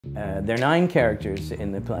There are 9 characters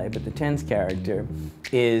in the play, but the 10th character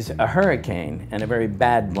is a hurricane, and a very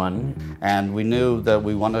bad one. And we knew that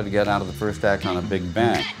we wanted to get out of the first act on a big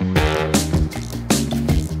bang.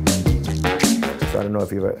 So I don't know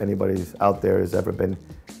if anybody out there has ever been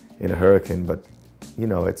in a hurricane, but you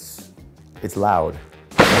know, it's loud.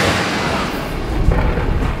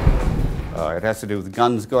 It has to do with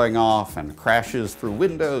guns going off and crashes through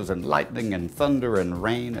windows and lightning and thunder and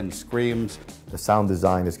rain and screams. The sound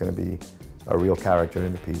design is going to be a real character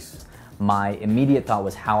in the piece. My immediate thought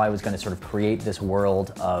was how I was going to sort of create this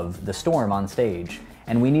world of the storm on stage.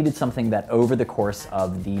 And we needed something that over the course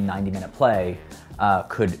of the 90-minute play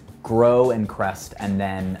could grow and crest and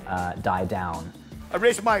then die down. I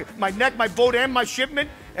risked my neck, my boat, and my shipment,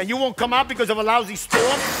 and you won't come out because of a lousy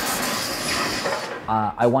storm?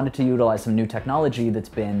 I wanted to utilize some new technology that's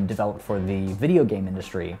been developed for the video game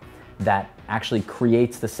industry that actually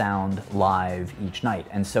creates the sound live each night.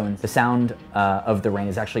 And so the sound of the rain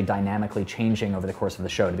is actually dynamically changing over the course of the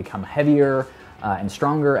show to become heavier and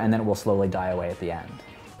stronger, and then it will slowly die away at the end.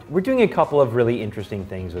 We're doing a couple of really interesting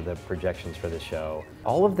things with the projections for the show.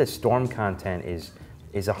 All of the storm content is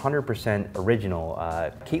 100% original.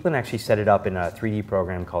 Caitlin actually set it up in a 3D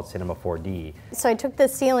program called Cinema 4D. So I took the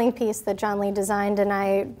ceiling piece that John Lee designed and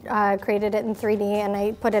I created it in 3D and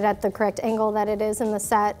I put it at the correct angle that it is in the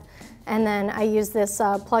set. And then I used this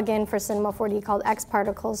plug-in for Cinema 4D called X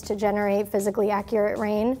Particles to generate physically accurate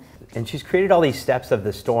rain. And she's created all these steps of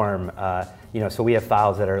the storm. You know, so we have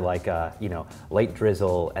files that are like, you know, light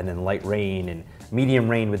drizzle and then light rain and medium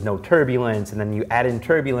rain with no turbulence, and then you add in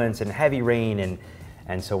turbulence and heavy rain,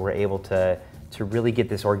 and so we're able to really get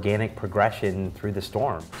this organic progression through the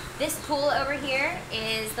storm. This pool over here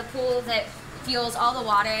is the pool that fuels all the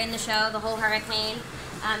water in the show, the whole hurricane,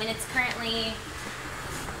 and it's currently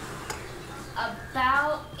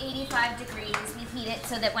about 85 degrees. We heat it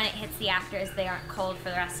so that when it hits the actors, they aren't cold for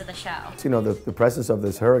the rest of the show. So, you know, the presence of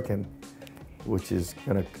this hurricane, which is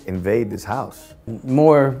going to invade this house.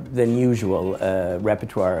 More than usual,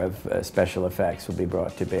 repertoire of special effects will be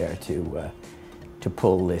brought to bear to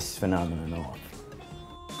pull this phenomenon off.